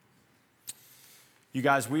You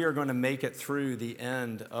guys, we are going to make it through the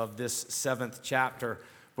end of this 7th chapter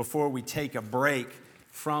before we take a break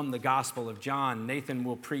from the Gospel of John. Nathan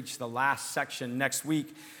will preach the last section next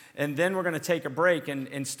week, and then we're going to take a break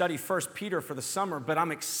and study 1 Peter for the summer. But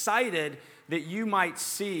I'm excited that you might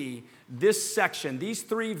see this section, these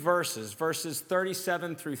 3 verses, verses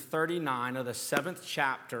 37 through 39 of the 7th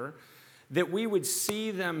chapter, that we would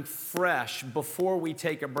see them fresh before we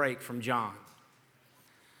take a break from John.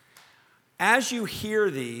 As you hear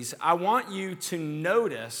these, I want you to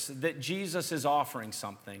notice that Jesus is offering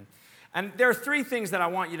something. And there are 3 things that I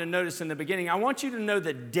want you to notice in the beginning. I want you to know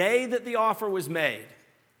the day that the offer was made.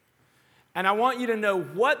 And I want you to know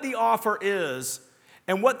what the offer is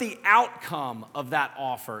and what the outcome of that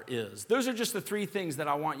offer is. Those are just the 3 things that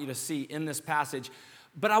I want you to see in this passage.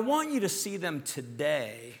 But I want you to see them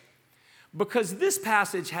today because this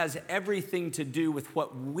passage has everything to do with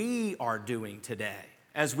what we are doing today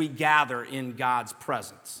as we gather in God's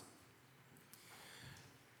presence.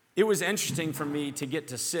 It was interesting for me to get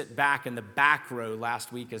to sit back in the back row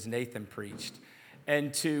last week as Nathan preached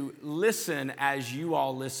and to listen as you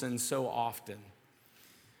all listen so often.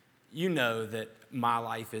 You know that my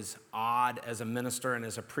life is odd as a minister and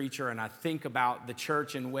as a preacher, and I think about the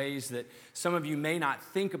church in ways that some of you may not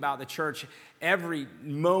think about the church every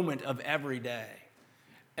moment of every day.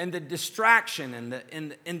 And the distraction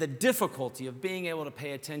and the difficulty of being able to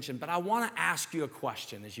pay attention. But I want to ask you a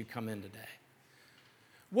question as you come in today.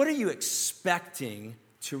 What are you expecting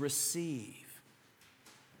to receive?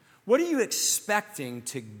 What are you expecting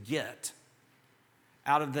to get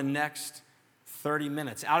out of the next 30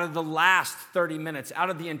 minutes, out of the last 30 minutes, out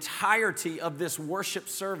of the entirety of this worship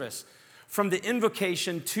service, from the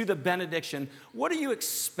invocation to the benediction? What are you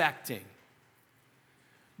expecting?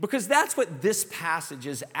 Because that's what this passage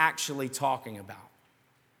is actually talking about.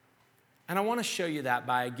 And I want to show you that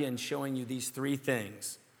by, again, showing you these 3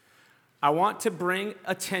 things. I want to bring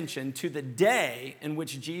attention to the day in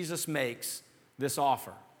which Jesus makes this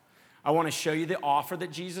offer. I want to show you the offer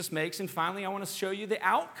that Jesus makes. And finally, I want to show you the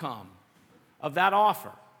outcome of that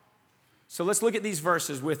offer. So let's look at these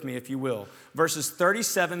verses with me, if you will. Verses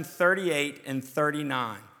 37, 38, and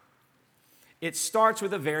 39. It starts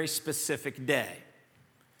with a very specific day.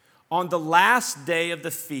 On the last day of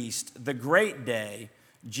the feast, the great day,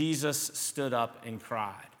 Jesus stood up and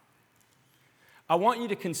cried. I want you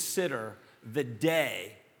to consider the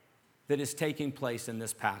day that is taking place in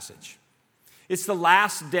this passage. It's the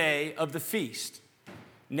last day of the feast.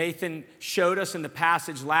 Nathan showed us in the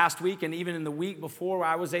passage last week and even in the week before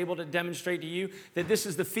I was able to demonstrate to you that this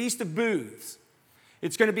is the Feast of Booths.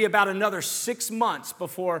 It's going to be about another 6 months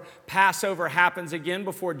before Passover happens again,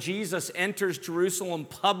 before Jesus enters Jerusalem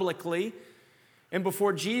publicly, and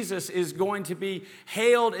before Jesus is going to be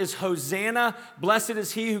hailed as Hosanna. Blessed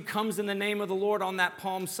is he who comes in the name of the Lord on that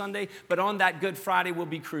Palm Sunday, but on that Good Friday will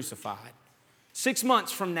be crucified. 6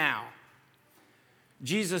 months from now,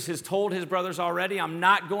 Jesus has told his brothers already, I'm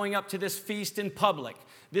not going up to this feast in public.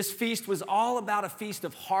 This feast was all about a feast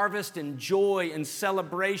of harvest and joy and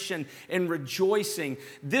celebration and rejoicing.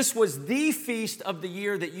 This was the feast of the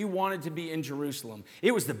year that you wanted to be in Jerusalem.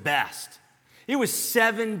 It was the best. It was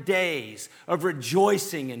 7 days of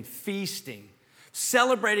rejoicing and feasting,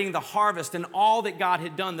 celebrating the harvest and all that God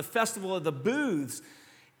had done. The Festival of the Booths,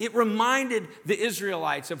 it reminded the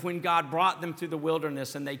Israelites of when God brought them through the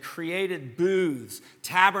wilderness and they created booths,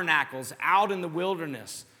 tabernacles out in the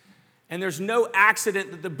wilderness. And there's no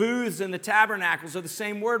accident that the booths and the tabernacles are the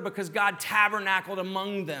same word because God tabernacled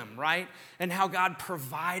among them, right? And how God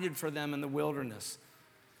provided for them in the wilderness.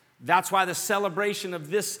 That's why the celebration of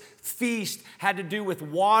this feast had to do with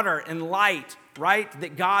water and light, right?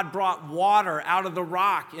 That God brought water out of the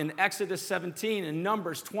rock in Exodus 17 and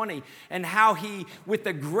Numbers 20, and how he, with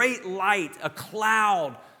a great light, a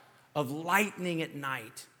cloud of lightning at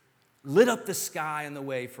night, lit up the sky and the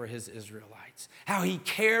way for his Israelites. How he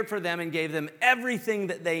cared for them and gave them everything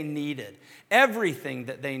that they needed,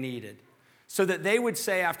 so that they would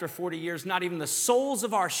say after 40 years, not even the soles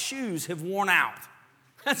of our shoes have worn out.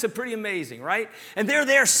 That's pretty amazing, right? And they're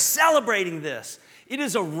there celebrating this. It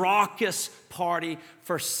is a raucous party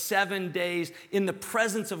for 7 days in the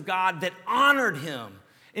presence of God that honored him.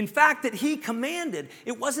 In fact, that he commanded.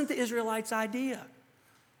 It wasn't the Israelites' idea.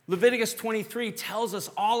 Leviticus 23 tells us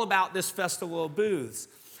all about this Festival of Booths.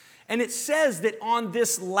 And it says that on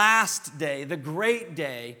this last day, the great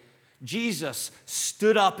day, Jesus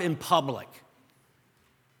stood up in public.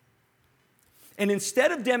 And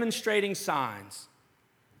instead of demonstrating signs,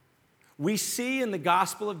 we see in the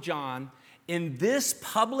Gospel of John, in this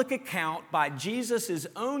public account by Jesus'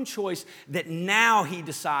 own choice, that now he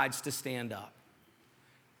decides to stand up.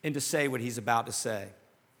 and to say what he's about to say.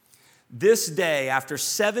 This day, after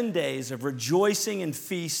 7 days of rejoicing and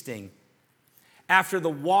feasting, after the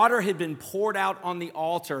water had been poured out on the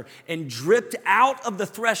altar and dripped out of the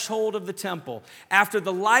threshold of the temple, after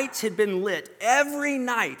the lights had been lit every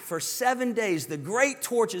night for 7 days, the great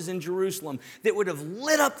torches in Jerusalem that would have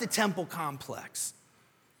lit up the temple complex,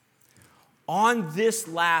 on this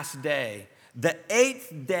last day, the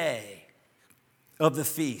 8th day of the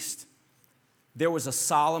feast, there was a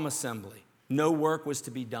solemn assembly. No work was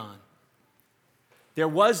to be done. There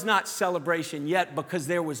was not celebration yet because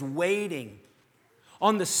there was waiting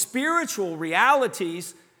on the spiritual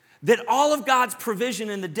realities that all of God's provision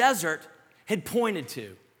in the desert had pointed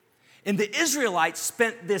to. And the Israelites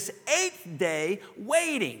spent this 8th day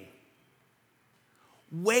waiting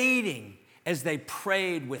as they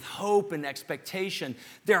prayed with hope and expectation,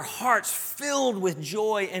 their hearts filled with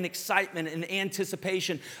joy and excitement and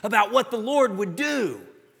anticipation about what the Lord would do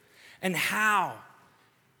and how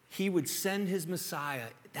he would send his Messiah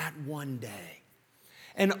that one day.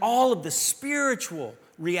 And all of the spiritual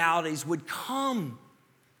realities would come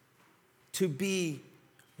to be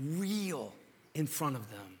real in front of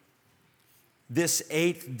them. This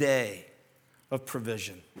 8th day of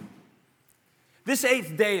provision. This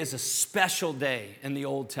 8th day is a special day in the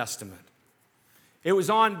Old Testament. It was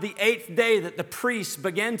on the 8th day that the priests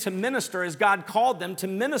began to minister as God called them to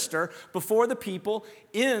minister before the people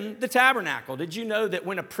in the tabernacle. Did you know that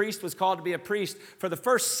when a priest was called to be a priest, for the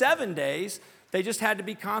first 7 days, they just had to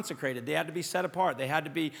be consecrated. They had to be set apart. They had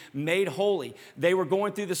to be made holy. They were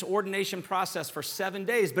going through this ordination process for 7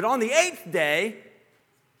 days. But on the 8th day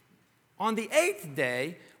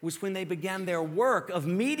was when they began their work of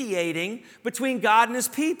mediating between God and his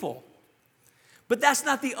people. But that's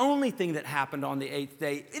not the only thing that happened on the 8th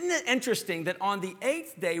day. Isn't it interesting that on the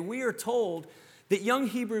 8th day, we are told that young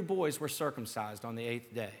Hebrew boys were circumcised on the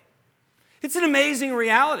 8th day? It's an amazing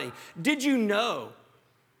reality. Did you know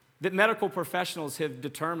that medical professionals have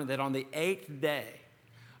determined that on the 8th day,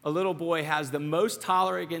 a little boy has the most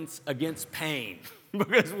tolerance against pain?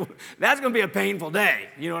 Because that's going to be a painful day,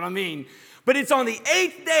 you know what I mean? But it's on the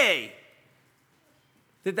 8th day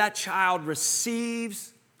that child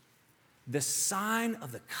receives the sign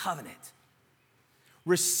of the covenant,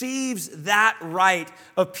 receives that rite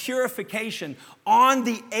of purification on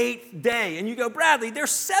the 8th day. And you go, Bradley,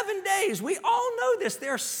 there's 7 days. We all know this.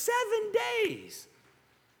 There are 7 days.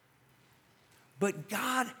 But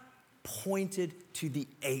God pointed to the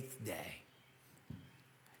 8th day.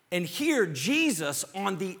 And here, Jesus,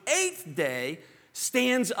 on the 8th day,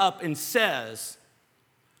 stands up and says,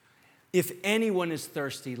 if anyone is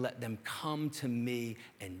thirsty, let them come to me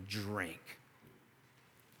and drink.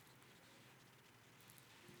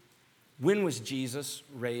 When was Jesus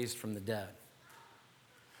raised from the dead?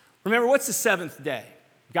 Remember, what's the 7th day?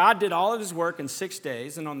 God did all of his work in 6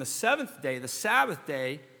 days, and on the 7th day, the Sabbath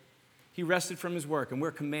day, he rested from his work, and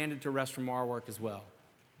we're commanded to rest from our work as well.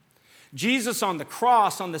 Jesus on the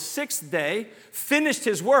cross on the 6th day finished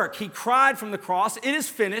his work. He cried from the cross, it is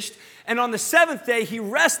finished. And on the 7th day, he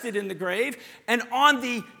rested in the grave. And on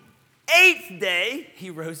the 8th day, he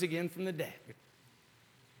rose again from the dead.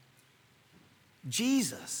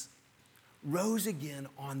 Jesus rose again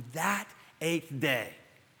on that 8th day.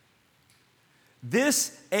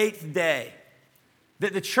 This 8th day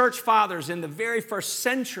that the church fathers in the very first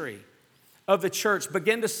century of the church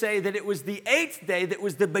began to say that it was the 8th day that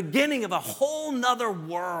was the beginning of a whole nother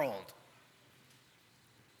world.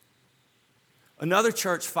 Another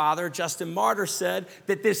church father, Justin Martyr, said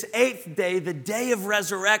that this 8th day, the day of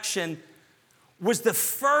resurrection, was the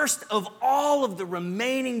first of all of the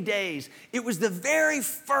remaining days. It was the very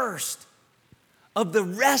first of the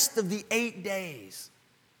rest of the 8 days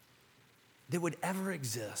that would ever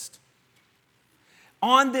exist.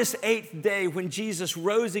 On this 8th day, when Jesus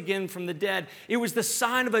rose again from the dead, it was the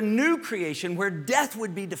sign of a new creation where death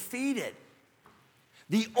would be defeated.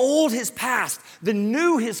 The old has passed, the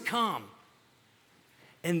new has come.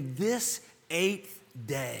 And this 8th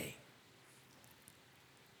day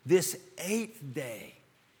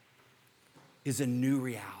is a new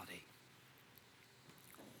reality.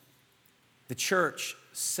 The church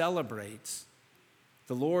celebrates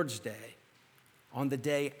the Lord's Day on the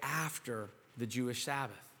day after the Jewish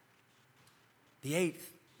Sabbath, the 8th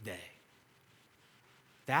day.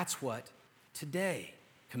 That's what today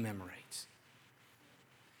commemorates.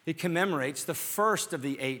 It commemorates the first of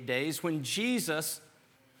the 8 days when Jesus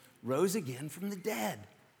rose again from the dead.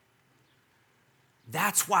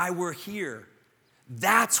 That's why we're here.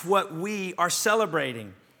 That's what we are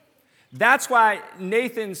celebrating. That's why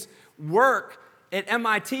Nathan's work at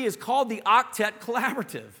MIT is called the Octet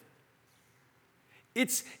Collaborative.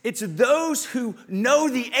 It's those who know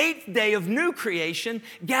the eighth day of new creation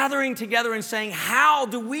gathering together and saying, how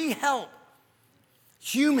do we help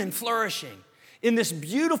human flourishing in this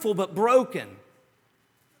beautiful but broken,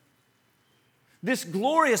 this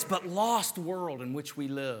glorious but lost world in which we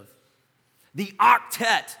live? The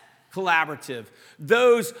Octet Collaborative,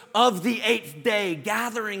 those of the eighth day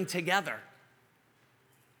gathering together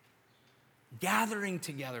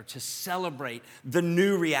to celebrate the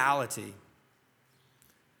new reality.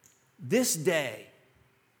 This day,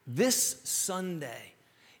 this Sunday,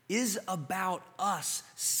 is about us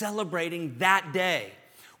celebrating that day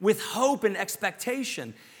with hope and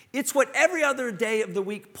expectation. It's what every other day of the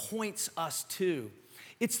week points us to.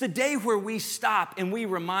 It's the day where we stop and we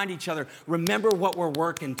remind each other, remember what we're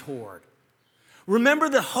working toward. Remember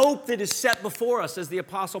the hope that is set before us, as the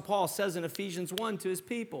Apostle Paul says in Ephesians 1 to his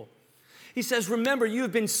people. He says, remember, you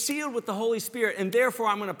have been sealed with the Holy Spirit, and therefore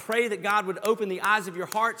I'm going to pray that God would open the eyes of your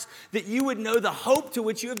hearts, that you would know the hope to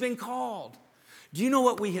which you have been called. Do you know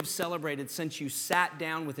what we have celebrated since you sat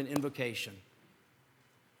down with an invocation?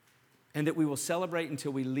 And that we will celebrate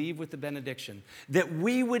until we leave with the benediction. That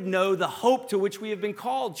we would know the hope to which we have been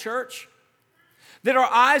called, church. That our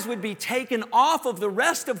eyes would be taken off of the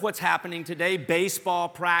rest of what's happening today, baseball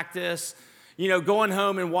practice, going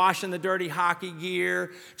home and washing the dirty hockey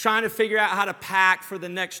gear, trying to figure out how to pack for the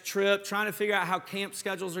next trip, trying to figure out how camp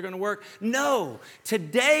schedules are going to work. No,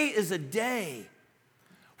 today is a day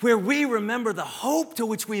where we remember the hope to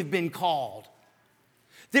which we have been called.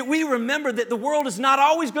 That we remember that the world is not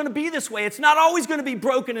always going to be this way. It's not always going to be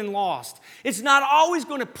broken and lost. It's not always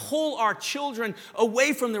going to pull our children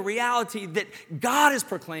away from the reality that God has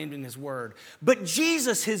proclaimed in His Word. But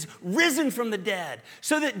Jesus has risen from the dead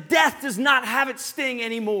so that death does not have its sting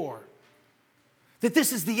anymore. That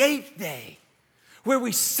this is the eighth day where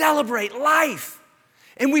we celebrate life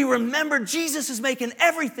and we remember Jesus is making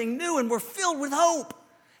everything new and we're filled with hope.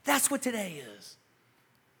 That's what today is.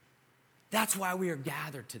 That's why we are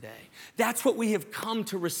gathered today. That's what we have come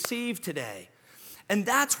to receive today. And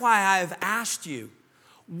that's why I have asked you,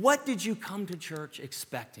 what did you come to church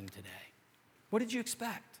expecting today? What did you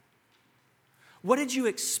expect? What did you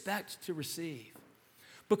expect to receive?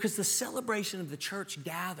 Because the celebration of the church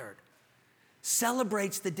gathered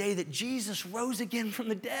celebrates the day that Jesus rose again from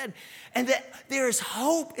the dead and that there is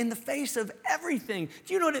hope in the face of everything.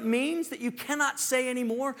 Do you know what it means? That you cannot say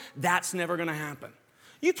anymore, that's never going to happen.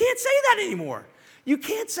 You can't say that anymore. You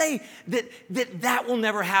can't say that will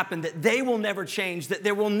never happen, that they will never change, that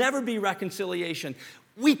there will never be reconciliation.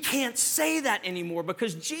 We can't say that anymore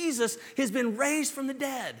because Jesus has been raised from the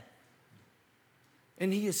dead.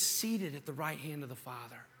 And He is seated at the right hand of the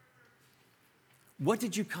Father. What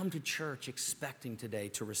did you come to church expecting today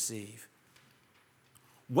to receive?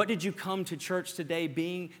 What did you come to church today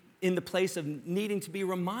being in the place of needing to be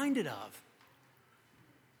reminded of?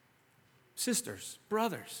 Sisters,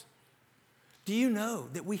 brothers, do you know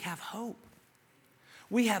that we have hope?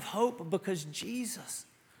 We have hope because Jesus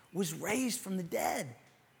was raised from the dead.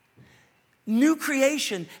 New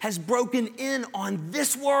creation has broken in on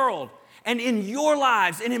this world and in your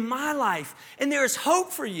lives and in my life, and there is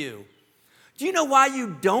hope for you. Do you know why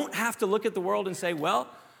you don't have to look at the world and say, well,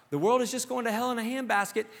 the world is just going to hell in a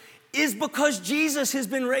handbasket? Is because Jesus has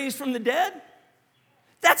been raised from the dead.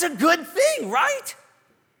 That's a good thing, right?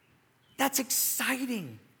 That's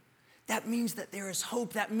exciting. That means that there is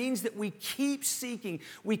hope. That means that we keep seeking,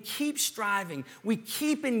 we keep striving, we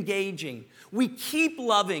keep engaging, we keep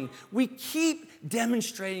loving, we keep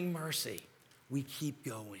demonstrating mercy. We keep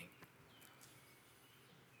going.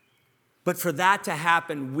 But for that to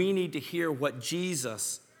happen, we need to hear what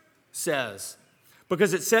Jesus says.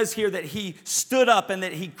 Because it says here that He stood up and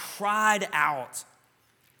that He cried out,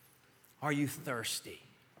 "Are you thirsty?"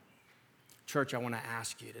 Church, I want to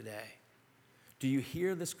ask you today, do you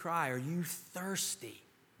hear this cry? Are you thirsty?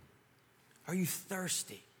 Are you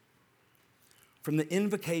thirsty? From the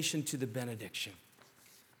invocation to the benediction,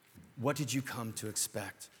 what did you come to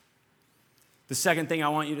expect? The second thing I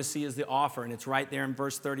want you to see is the offer, and it's right there in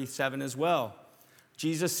verse 37 as well.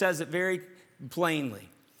 Jesus says it very plainly.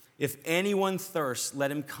 If anyone thirsts,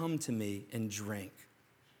 let him come to me and drink.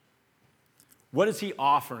 What is He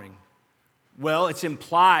offering? Well, it's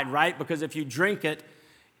implied, right? Because if you drink it,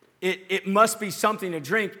 it must be something to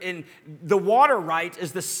drink. And the water rite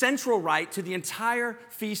is the central rite to the entire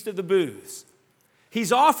Feast of the Booths.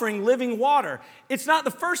 He's offering living water. It's not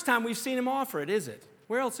the first time we've seen Him offer it, is it?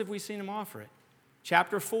 Where else have we seen Him offer it?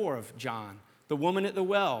 Chapter 4 of John, the woman at the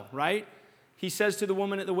well, right? He says to the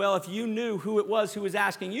woman at the well, if you knew who it was who was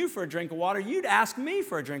asking you for a drink of water, you'd ask me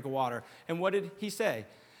for a drink of water. And what did He say?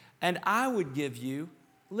 And I would give you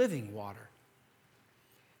living water.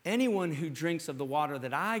 anyone who drinks of the water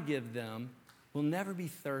that I give them will never be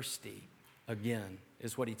thirsty again,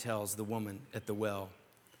 is what he tells the woman at the well.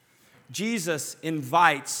 Jesus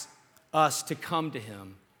invites us to come to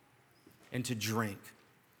him and to drink.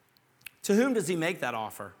 To whom does he make that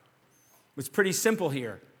offer? It's pretty simple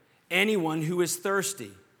here. Anyone who is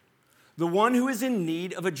thirsty. The one who is in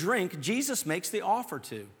need of a drink, Jesus makes the offer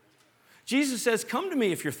to. Jesus says, come to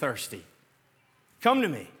me if you're thirsty. Come to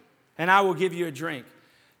me, and I will give you a drink.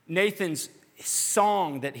 Nathan's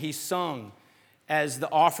song that he sung as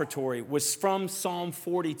the offertory was from Psalm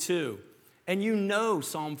 42. And you know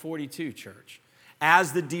Psalm 42, church.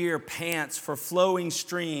 As the deer pants for flowing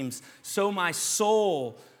streams, so my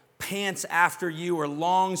soul pants after you or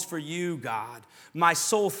longs for you, God. My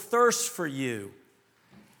soul thirsts for you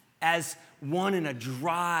as one in a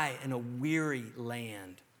dry and a weary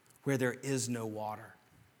land where there is no water.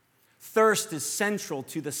 Thirst is central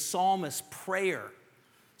to the psalmist's prayer.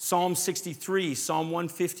 Psalm 63, Psalm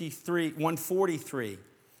 143.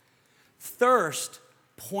 Thirst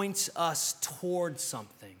points us toward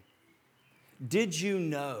something. Did you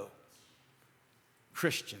know,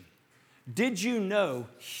 Christian, did you know,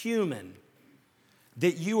 human,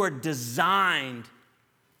 that you are designed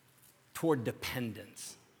toward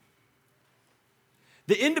dependence?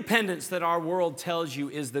 The independence that our world tells you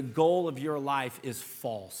is the goal of your life is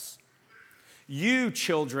false. You,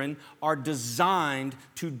 children, are designed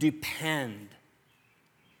to depend.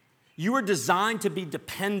 You are designed to be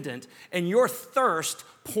dependent, and your thirst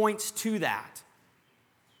points to that.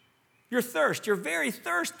 Your thirst, your very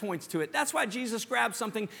thirst points to it. That's why Jesus grabbed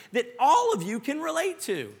something that all of you can relate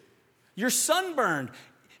to. You're sunburned.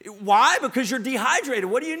 Why? Because you're dehydrated.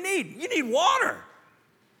 What do you need? You need water,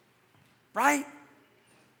 right?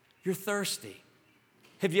 You're thirsty.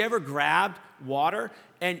 Have you ever grabbed water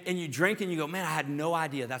and you drink and you go, man, I had no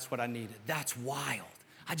idea that's what I needed. That's wild.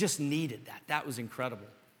 I just needed that. That was incredible.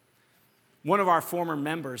 One of our former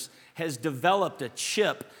members has developed a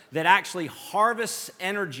chip that actually harvests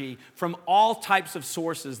energy from all types of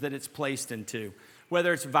sources that it's placed into.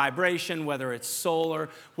 Whether it's vibration, whether it's solar,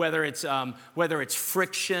 whether it's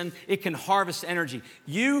friction, it can harvest energy.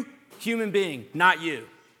 You, human being, not you.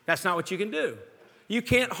 That's not what you can do. You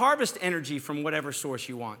can't harvest energy from whatever source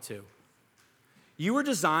you want to. You were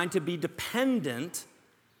designed to be dependent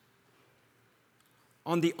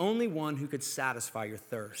on the only one who could satisfy your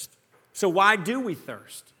thirst. So why do we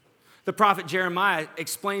thirst? The prophet Jeremiah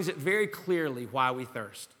explains it very clearly why we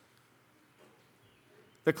thirst.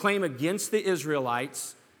 The claim against the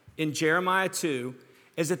Israelites in Jeremiah 2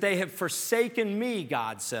 is that they have forsaken me,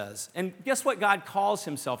 God says. And guess what God calls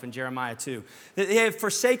himself in Jeremiah 2? That they have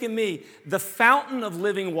forsaken me, the fountain of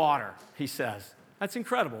living water, he says. That's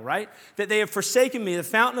incredible, right? That they have forsaken me, the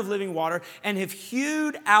fountain of living water, and have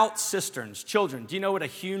hewed out cisterns. Children, do you know what a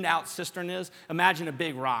hewn out cistern is? Imagine a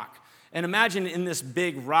big rock. And imagine in this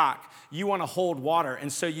big rock, you want to hold water,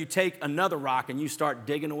 and so you take another rock and you start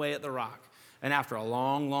digging away at the rock. And after a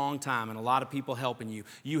long, long time, and a lot of people helping you,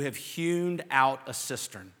 you have hewn out a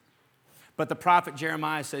cistern. But the prophet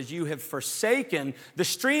Jeremiah says, you have forsaken the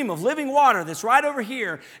stream of living water that's right over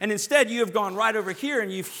here, and instead you have gone right over here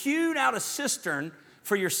and you've hewn out a cistern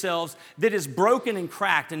for yourselves that is broken and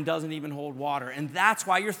cracked and doesn't even hold water. And that's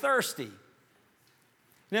why you're thirsty.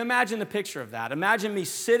 Now imagine the picture of that. Imagine me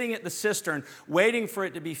sitting at the cistern waiting for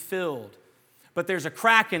it to be filled. But there's a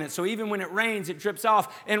crack in it, so even when it rains, it drips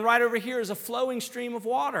off. And right over here is a flowing stream of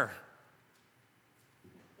water.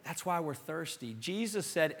 That's why we're thirsty. Jesus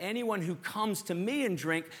said, anyone who comes to me and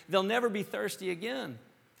drink, they'll never be thirsty again.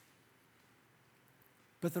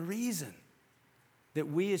 But the reason that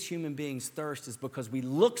we as human beings thirst is because we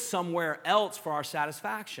look somewhere else for our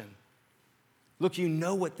satisfaction. Look, you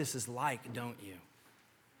know what this is like, don't you?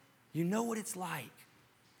 You know what it's like.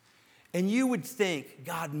 And you would think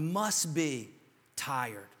God must be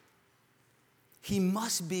tired. He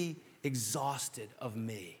must be exhausted of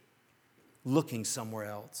me, looking somewhere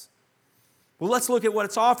else. Well, let's look at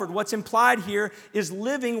what's offered. What's implied here is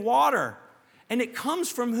living water. And it comes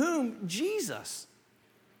from whom? Jesus.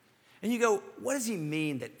 And you go, what does he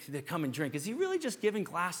mean that come and drink? Is he really just giving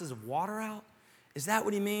glasses of water out? Is that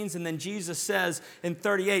what he means? And then Jesus says in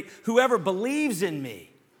 38, whoever believes in me.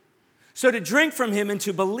 So to drink from him and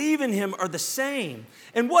to believe in him are the same.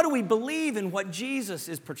 And what do we believe in what Jesus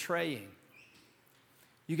is portraying?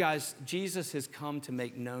 You guys, Jesus has come to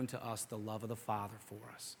make known to us the love of the Father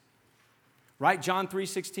for us. Right? John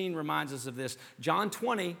 3:16 reminds us of this. John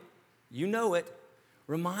 20, you know it,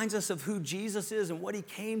 reminds us of who Jesus is and what he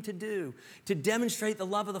came to do, to demonstrate the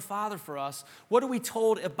love of the Father for us. What are we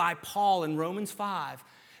told by Paul in Romans 5?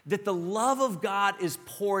 that the love of God is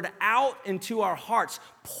poured out into our hearts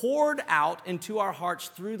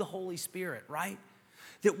through the Holy Spirit, right?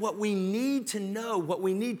 That what we need to know, what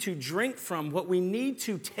we need to drink from, what we need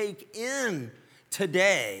to take in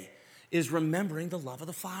today is remembering the love of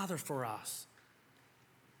the Father for us.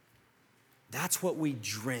 That's what we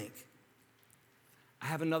drink. I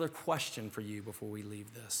have another question for you before we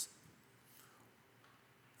leave this.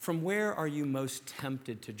 From where are you most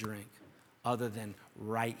tempted to drink other than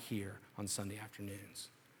right here on Sunday afternoons?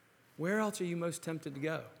 Where else are you most tempted to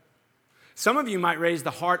go? Some of you might raise the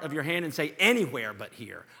heart of your hand and say, anywhere but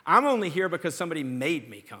here. I'm only here because somebody made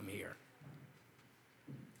me come here.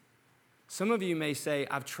 Some of you may say,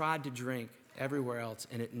 I've tried to drink everywhere else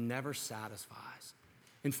and it never satisfies.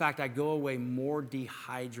 In fact, I go away more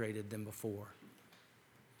dehydrated than before.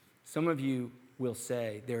 Some of you will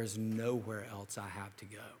say, there is nowhere else I have to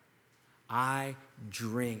go. I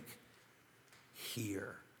drink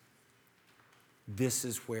here. This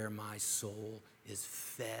is where my soul is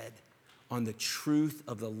fed on the truth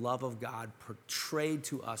of the love of God portrayed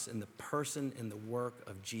to us in the person and the work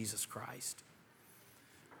of Jesus Christ.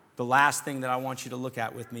 The last thing that I want you to look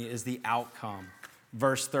at with me is the outcome.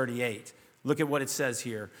 Verse 38. Look at what it says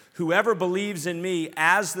here. Whoever believes in me,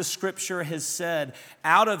 as the scripture has said,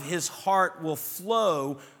 out of his heart will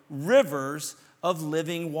flow rivers of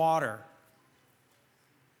living water.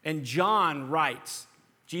 And John writes,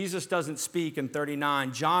 Jesus doesn't speak in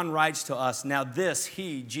 39. John writes to us, now this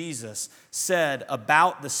he, Jesus, said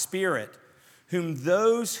about the Spirit, whom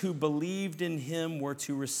those who believed in him were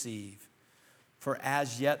to receive. For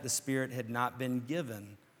as yet the Spirit had not been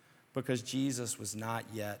given, because Jesus was not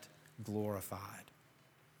yet glorified.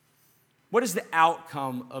 What is the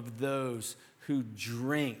outcome of those who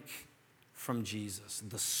drink from Jesus,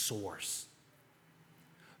 the source?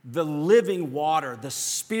 The living water, the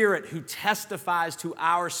Spirit who testifies to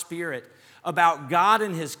our spirit about God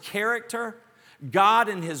and his character, God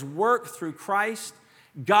and his work through Christ,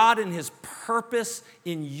 God and his purpose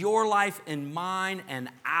in your life and mine and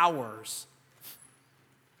ours.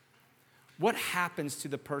 What happens to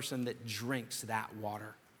the person that drinks that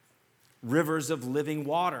water? Rivers of living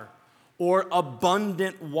water or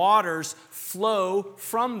abundant waters flow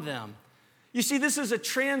from them. You see, this is a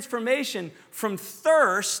transformation from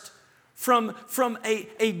thirst, from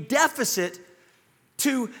a deficit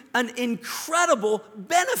to an incredible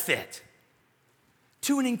benefit,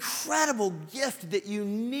 to an incredible gift that you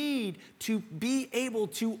need to be able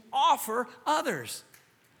to offer others.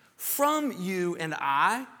 From you and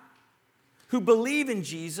I, who believe in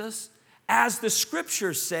Jesus, as the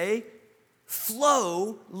scriptures say,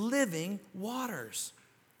 flow living waters.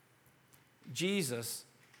 Jesus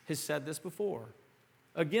has said this before.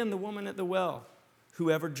 Again, the woman at the well,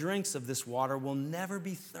 whoever drinks of this water will never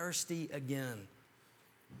be thirsty again.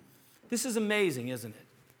 This is amazing, isn't it?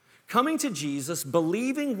 Coming to Jesus,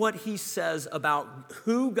 believing what he says about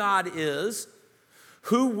who God is,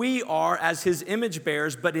 who we are as his image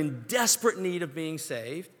bearers, but in desperate need of being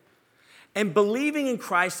saved, and believing in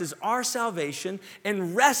Christ as our salvation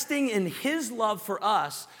and resting in his love for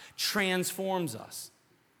us transforms us.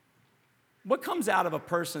 What comes out of a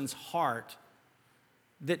person's heart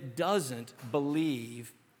that doesn't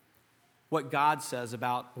believe what God says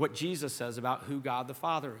about, what Jesus says about who God the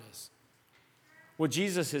Father is? Well,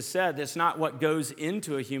 Jesus has said it's not what goes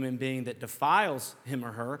into a human being that defiles him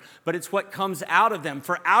or her, but it's what comes out of them.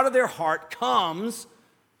 For out of their heart comes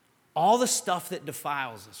all the stuff that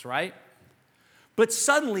defiles us, right? But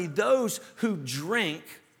suddenly those who drink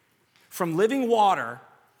from living water,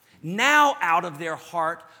 now out of their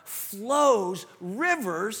heart flows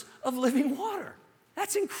rivers of living water.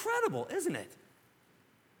 That's incredible, isn't it?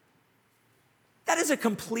 That is a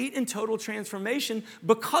complete and total transformation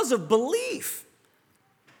because of belief.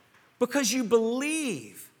 Because you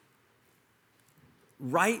believe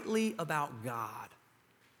rightly about God,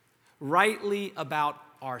 rightly about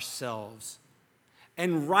ourselves,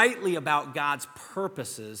 and rightly about God's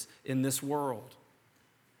purposes in this world.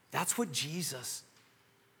 That's what Jesus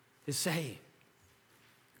is saying.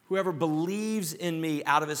 Whoever believes in me,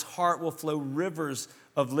 out of his heart will flow rivers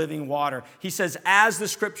of living water. He says, as the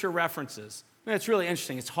scripture references. It's really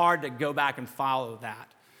interesting. It's hard to go back and follow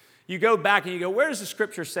that. You go back and you go, where does the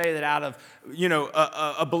scripture say that out of,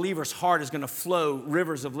 a believer's heart is going to flow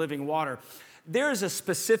rivers of living water? There is a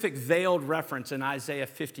specific veiled reference in Isaiah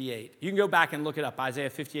 58. You can go back and look it up,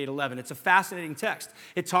 Isaiah 58:11. It's a fascinating text.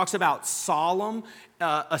 It talks about solemn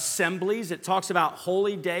assemblies. It talks about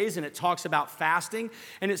holy days, and it talks about fasting.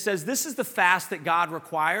 And it says this is the fast that God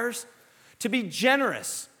requires: to be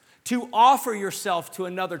generous, to offer yourself to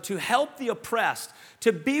another, to help the oppressed,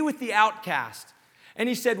 to be with the outcast, And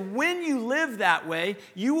he said, when you live that way,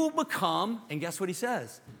 you will become, and guess what he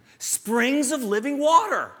says? Springs of living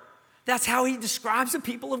water. That's how he describes the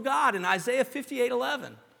people of God in Isaiah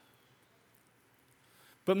 58:11.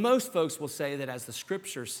 But most folks will say that, as the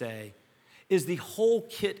scriptures say, is the whole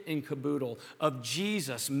kit and caboodle of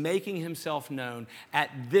Jesus making himself known at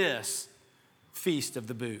this Feast of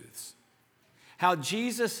the Booths. How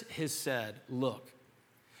Jesus has said, look,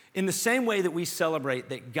 in the same way that we celebrate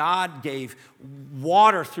that God gave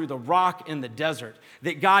water through the rock in the desert,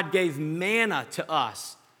 that God gave manna to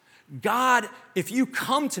us, God, if you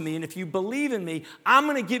come to me and if you believe in me, I'm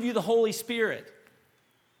going to give you the Holy Spirit.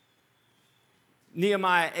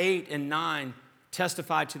 Nehemiah 8 and 9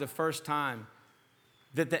 testified to the first time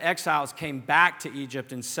that the exiles came back to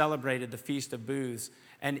Egypt and celebrated the Feast of Booths.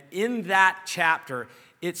 And in that chapter,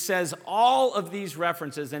 it says all of these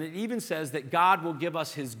references, and it even says that God will give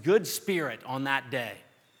us his good spirit on that day.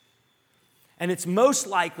 And it's most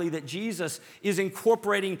likely that Jesus is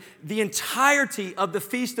incorporating the entirety of the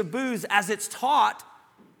Feast of Booths as it's taught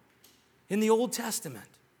in the Old Testament.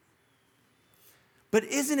 But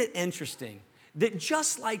isn't it interesting that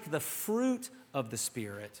just like the fruit of the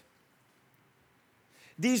Spirit,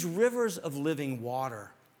 these rivers of living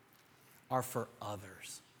water are for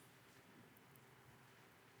others?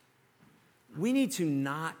 We need to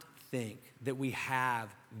not think that we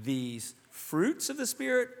have these fruits of the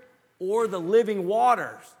Spirit or the living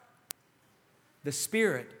waters, the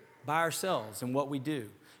Spirit, by ourselves and what we do.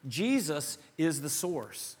 Jesus is the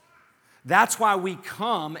source. That's why we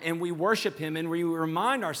come and we worship him and we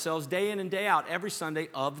remind ourselves day in and day out every Sunday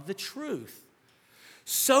of the truth,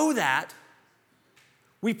 so that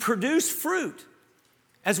we produce fruit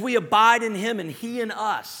as we abide in him and he in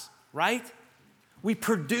us, right? We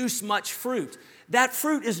produce much fruit. That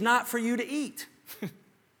fruit is not for you to eat.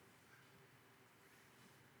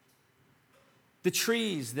 The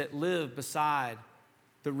trees that live beside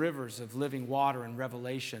the rivers of living water in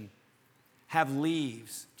Revelation have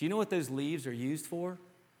leaves. Do you know what those leaves are used for?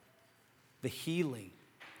 The healing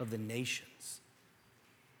of the nations.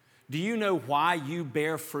 Do you know why you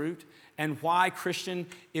bear fruit? And why, Christian,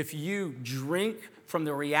 if you drink from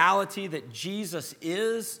the reality that Jesus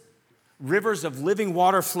is, rivers of living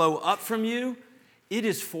water flow up from you, it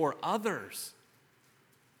is for others,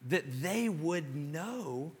 that they would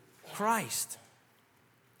know Christ.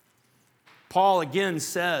 Paul again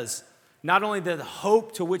says, not only the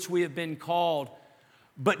hope to which we have been called,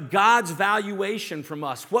 but God's valuation from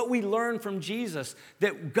us, what we learn from Jesus,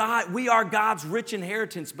 that we are God's rich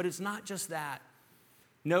inheritance. But it's not just that.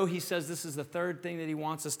 No, he says this is the third thing that he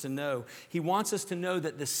wants us to know. He wants us to know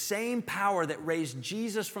that the same power that raised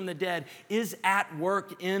Jesus from the dead is at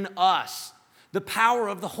work in us, the power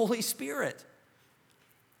of the Holy Spirit.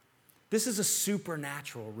 This is a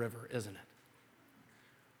supernatural river, isn't it?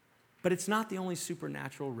 But it's not the only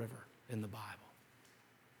supernatural river in the Bible.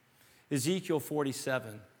 Ezekiel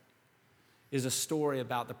 47 is a story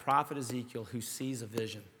about the prophet Ezekiel who sees a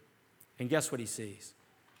vision. And guess what he sees?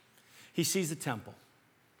 He sees the temple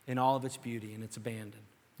in all of its beauty, and it's abandoned.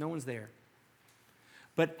 No one's there.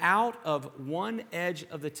 But out of one edge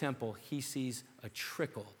of the temple, he sees a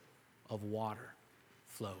trickle of water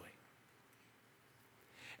flowing.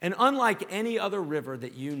 And unlike any other river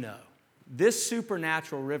that you know, this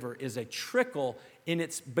supernatural river is a trickle in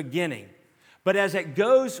its beginning. But as it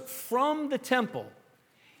goes from the temple,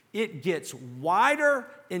 it gets wider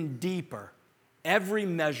and deeper every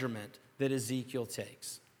measurement that Ezekiel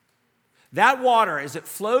takes. That water, as it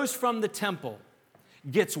flows from the temple,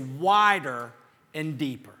 gets wider and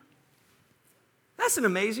deeper. That's an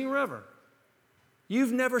amazing river.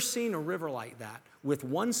 You've never seen a river like that with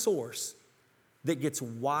one source that gets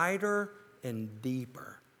wider and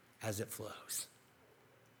deeper as it flows.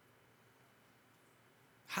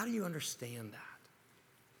 How do you understand that?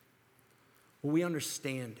 Well, we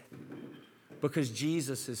understand it because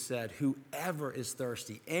Jesus has said, whoever is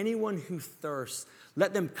thirsty, anyone who thirsts,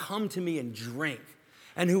 let them come to me and drink.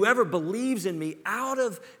 And whoever believes in me, out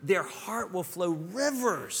of their heart will flow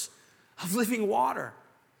rivers of living water.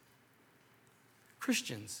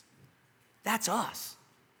 Christians, that's us.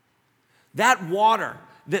 That water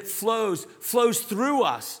that flows through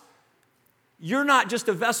us. You're not just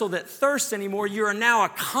a vessel that thirsts anymore. You are now a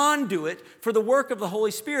conduit for the work of the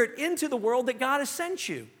Holy Spirit into the world that God has sent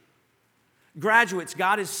you. Graduates,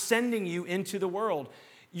 God is sending you into the world.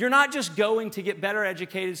 You're not just going to get better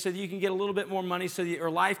educated so that you can get a little bit more money so that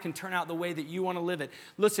your life can turn out the way that you want to live it.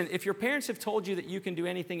 Listen, if your parents have told you that you can do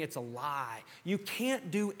anything, it's a lie. You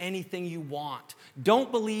can't do anything you want.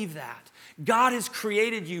 Don't believe that. God has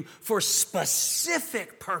created you for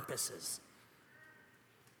specific purposes.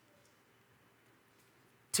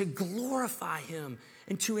 to glorify him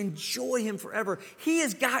and to enjoy him forever. He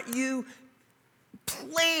has got you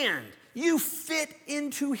planned. You fit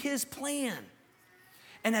into his plan.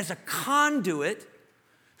 And as a conduit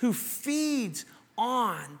who feeds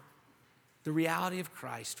on the reality of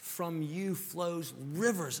Christ, from you flows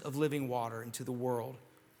rivers of living water into the world.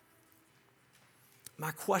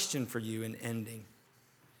 My question for you in ending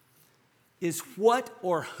is, what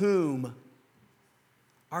or whom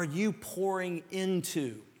are you pouring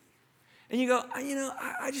into? And you go,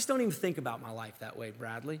 I just don't even think about my life that way,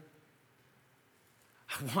 Bradley.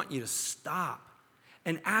 I want you to stop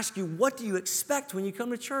and ask you, what do you expect when you come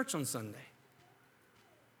to church on Sunday?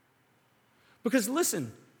 Because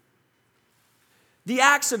listen, the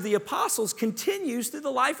Acts of the Apostles continues through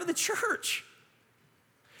the life of the church.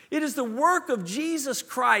 It is the work of Jesus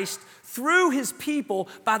Christ through his people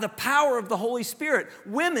by the power of the Holy Spirit,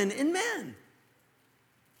 women and men.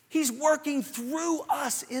 He's working through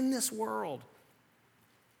us in this world.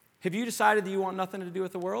 Have you decided that you want nothing to do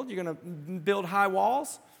with the world? You're going to build high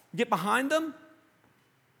walls? Get behind them?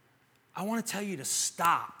 I want to tell you to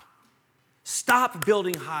stop. Stop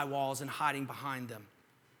building high walls and hiding behind them.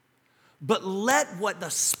 But let what the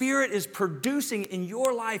Spirit is producing in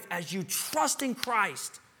your life as you trust in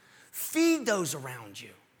Christ feed those around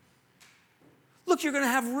you. Look, you're going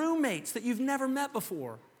to have roommates that you've never met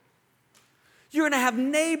before. You're going to have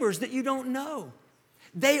neighbors that you don't know.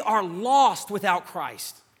 They are lost without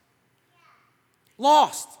Christ.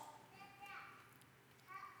 Lost.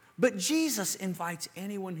 But Jesus invites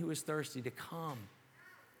anyone who is thirsty to come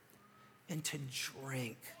and to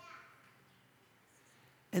drink.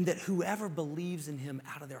 And that whoever believes in him,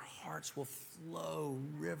 out of their hearts will flow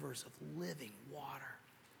rivers of living water.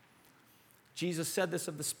 Jesus said this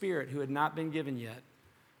of the Spirit who had not been given yet.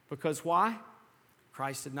 Because why?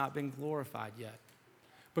 Christ had not been glorified yet.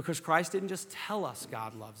 Because Christ didn't just tell us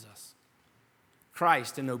God loves us.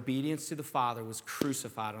 Christ, in obedience to the Father, was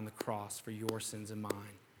crucified on the cross for your sins and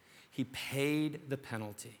mine. He paid the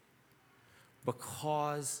penalty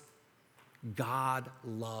because God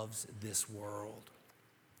loves this world.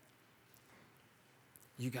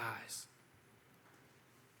 You guys,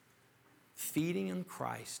 feeding in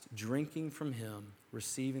Christ, drinking from him,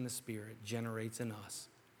 receiving the Spirit generates in us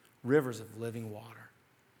rivers of living water.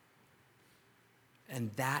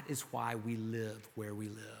 And that is why we live where we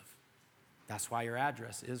live. That's why your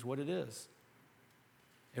address is what it is.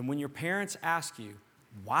 And when your parents ask you,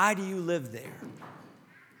 why do you live there?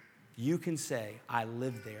 You can say, I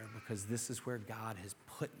live there because this is where God has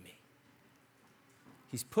put me.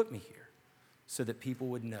 He's put me here so that people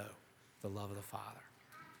would know the love of the Father.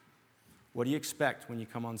 What do you expect when you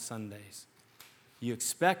come on Sundays? You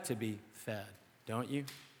expect to be fed, don't you?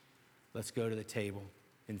 Let's go to the table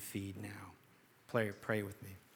and feed now. Pray with me.